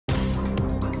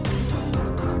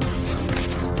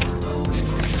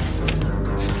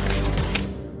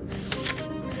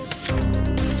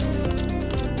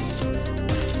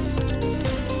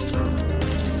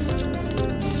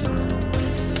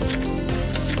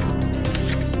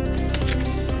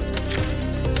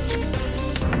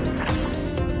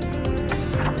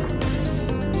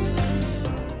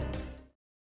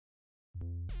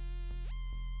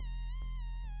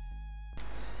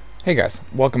Hey guys,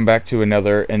 welcome back to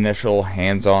another initial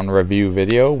hands-on review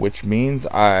video, which means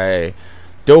I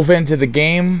dove into the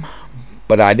game,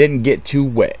 but I didn't get too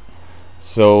wet.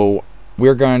 So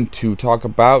we're going to talk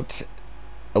about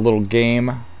a little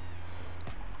game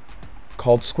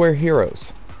called Square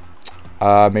Heroes.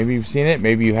 Maybe you've seen it,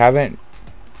 maybe you haven't.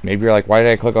 Maybe you're like, why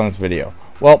did I click on this video?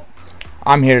 Well,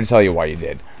 I'm here to tell you why you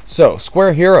did. So,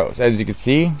 Square Heroes, as you can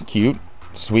see, cute,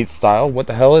 sweet style. What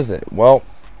the hell is it? Well,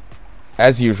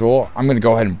 as usual, I'm going to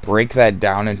go ahead and break that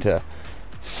down into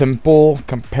simple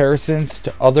comparisons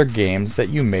to other games that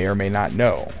you may or may not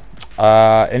know.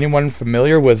 Anyone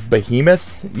familiar with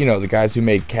Behemoth? You know, the guys who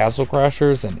made Castle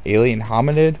Crashers and Alien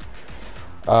Hominid?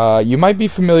 You might be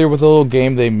familiar with a little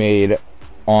game they made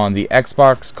on the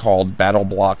Xbox called Battle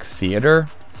Block Theater.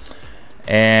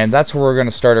 And that's where we're going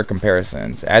to start our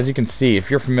comparisons. As you can see,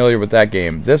 if you're familiar with that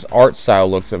game, this art style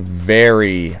looks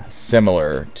very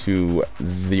similar to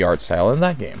the art style in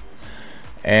that game.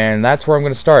 And that's where I'm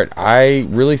going to start. I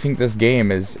really think this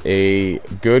game is a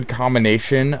good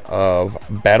combination of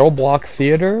Battle Block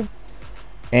Theater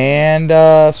and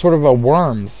sort of a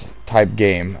Worms type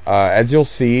game. As you'll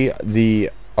see,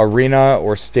 the arena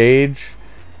or stage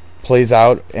plays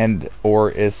out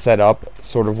or is set up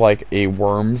sort of like a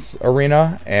Worms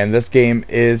arena, and this game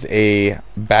is a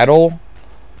battle,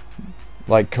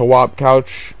 like co-op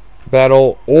couch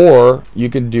battle, or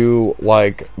you can do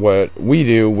like what we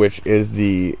do, which is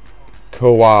the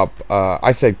co-op.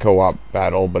 I said co-op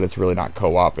battle, but it's really not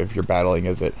co-op if you're battling,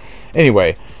 is it?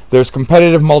 Anyway, there's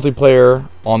competitive multiplayer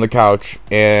on the couch,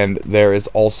 and there is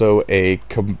also a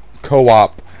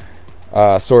co-op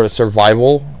sort of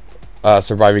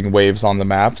surviving waves on the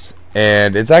maps,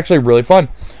 and it's actually really fun.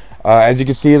 As you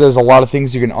can see, there's a lot of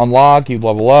things you can unlock. You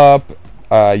level up,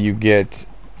 you get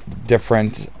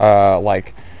different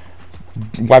like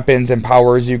weapons and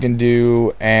powers you can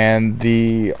do, and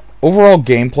the overall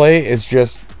gameplay is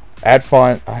just at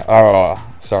home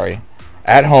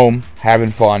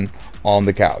having fun on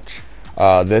the couch.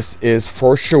 This is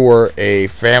for sure a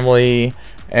family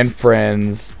and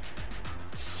friends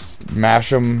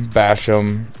smash 'em, bash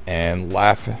 'em, and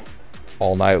laugh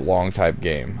all night long type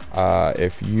game.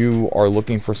 If you are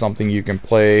looking for something you can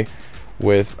play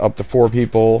with up to 4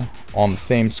 people on the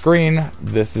same screen,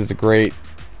 this is a great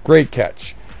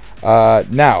catch.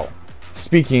 Now,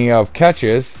 speaking of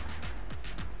catches,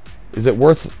 is it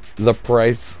worth the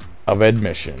price of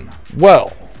admission?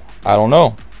 Well, I don't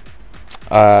know.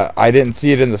 I didn't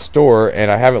see it in the store,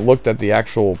 and I haven't looked at the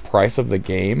actual price of the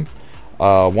game.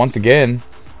 Once again,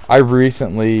 I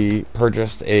recently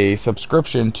purchased a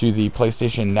subscription to the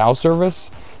PlayStation Now service.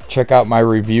 Check out my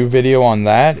review video on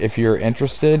that if you're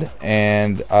interested.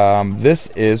 And this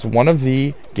is one of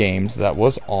the games that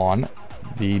was on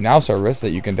the Now service that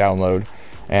you can download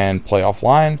and play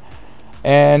offline.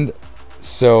 And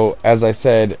so, as I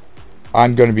said,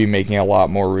 I'm going to be making a lot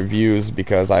more reviews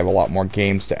because I have a lot more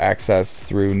games to access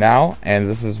through Now, and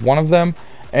this is one of them.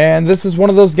 And this is one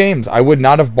of those games. I would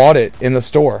not have bought it in the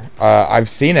store. I've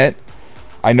seen it.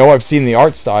 I know I've seen the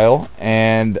art style,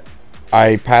 and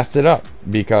I passed it up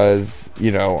because,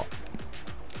 you know,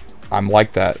 I'm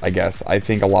like that, I guess. I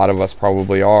think a lot of us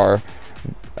probably are.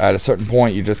 At a certain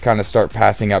point, you just kind of start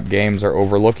passing up games or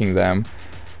overlooking them.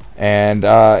 And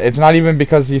it's not even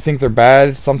because you think they're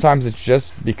bad. Sometimes it's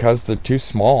just because they're too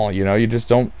small. You know, you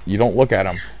don't look at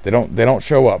them. They don't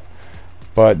show up.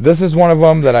 But this is one of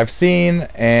them that I've seen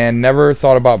and never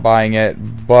thought about buying it.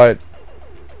 But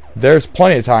there's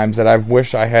plenty of times that I've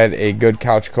wished I had a good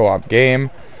couch co-op game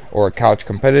or a couch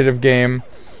competitive game.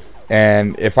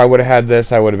 And if I would have had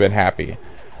this, I would have been happy.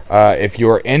 If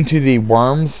you're into the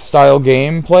Worms style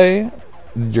gameplay,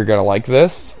 you're going to like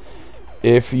this.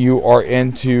 If you are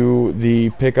into the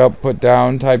pick up, put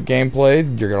down type gameplay,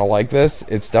 you're going to like this.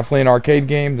 It's definitely an arcade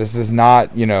game. This is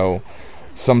not, you know,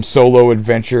 some solo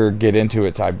adventure get into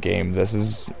it type game. This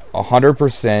is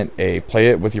 100% a play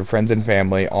it with your friends and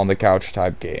family on the couch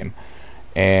type game.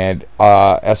 And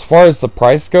as far as the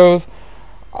price goes,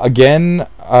 again,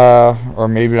 or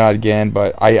maybe not again,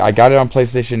 but I got it on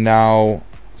PlayStation Now,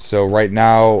 so right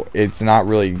now it's not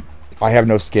really, I have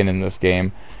no skin in this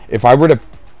game. If I were to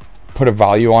put a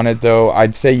value on it though,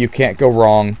 I'd say you can't go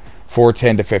wrong for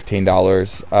 $10 to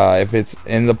 $15. If it's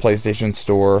in the PlayStation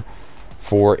Store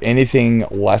for anything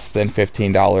less than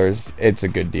 $15, it's a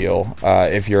good deal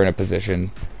if you're in a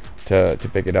position to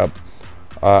pick it up.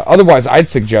 Otherwise, I'd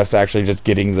suggest actually just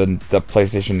getting the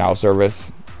PlayStation Now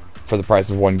service for the price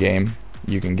of one game.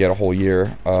 You can get a whole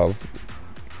year of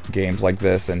games like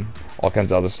this and all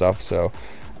kinds of other stuff. So,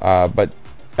 but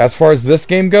as far as this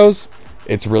game goes,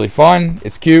 it's really fun.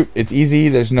 It's cute. It's easy.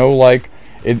 There's no like.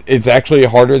 It's actually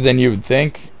harder than you would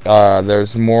think.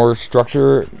 There's more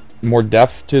structure, more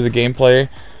depth to the gameplay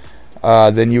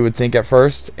than you would think at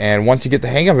first, and once you get the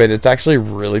hang of it, it's actually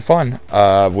really fun.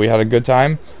 We had a good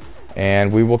time,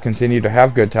 and we will continue to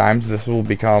have good times. This will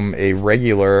become a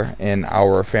regular in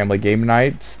our family game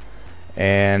nights,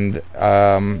 and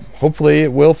hopefully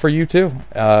it will for you too.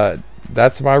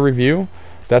 That's my review.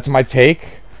 That's my take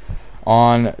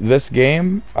on this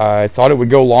game. I thought it would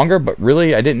go longer, but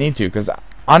really I didn't need to, because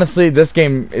honestly, this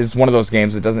game is one of those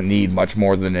games that doesn't need much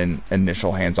more than an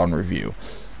initial hands-on review.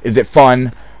 Is it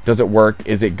fun? Does it work?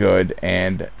 Is it good?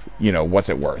 And, you know, what's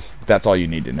it worth? That's all you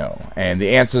need to know. And the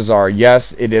answers are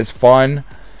yes, it is fun.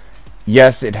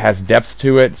 Yes, it has depth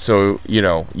to it, so, you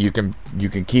know, you can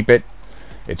keep it.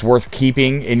 It's worth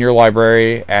keeping in your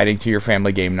library, adding to your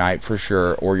family game night for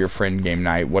sure, or your friend game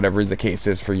night, whatever the case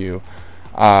is for you.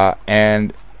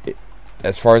 And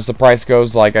as far as the price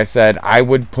goes, like I said, I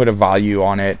would put a value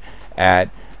on it at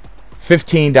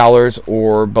 $15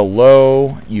 or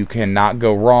below. You cannot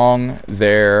go wrong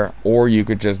there, or you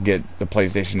could just get the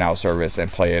PlayStation Now service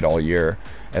and play it all year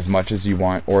as much as you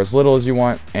want or as little as you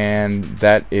want. And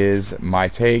that is my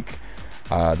take.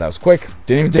 That was quick.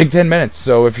 Didn't even take 10 minutes.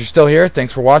 So if you're still here,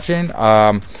 thanks for watching.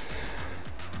 I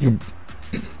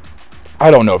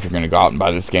don't know if you're going to go out and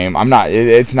buy this game.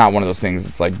 It's not one of those things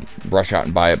that's like rush out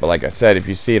and buy it. But like I said, if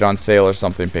you see it on sale or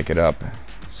something, pick it up.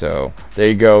 So there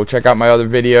you go. Check out my other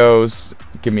videos.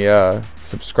 Give me a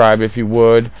subscribe if you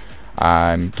would.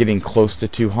 I'm getting close to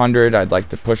 200. I'd like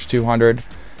to push 200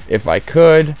 if I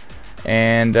could.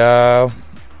 And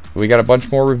we got a bunch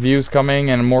more reviews coming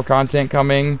and more content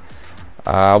coming.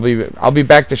 I'll be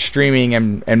back to streaming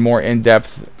and more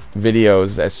in-depth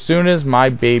videos as soon as my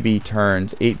baby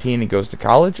turns 18 and goes to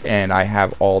college and I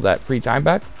have all that free time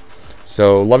back.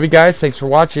 So love you guys, thanks for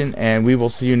watching, and we will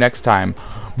see you next time.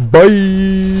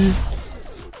 Bye.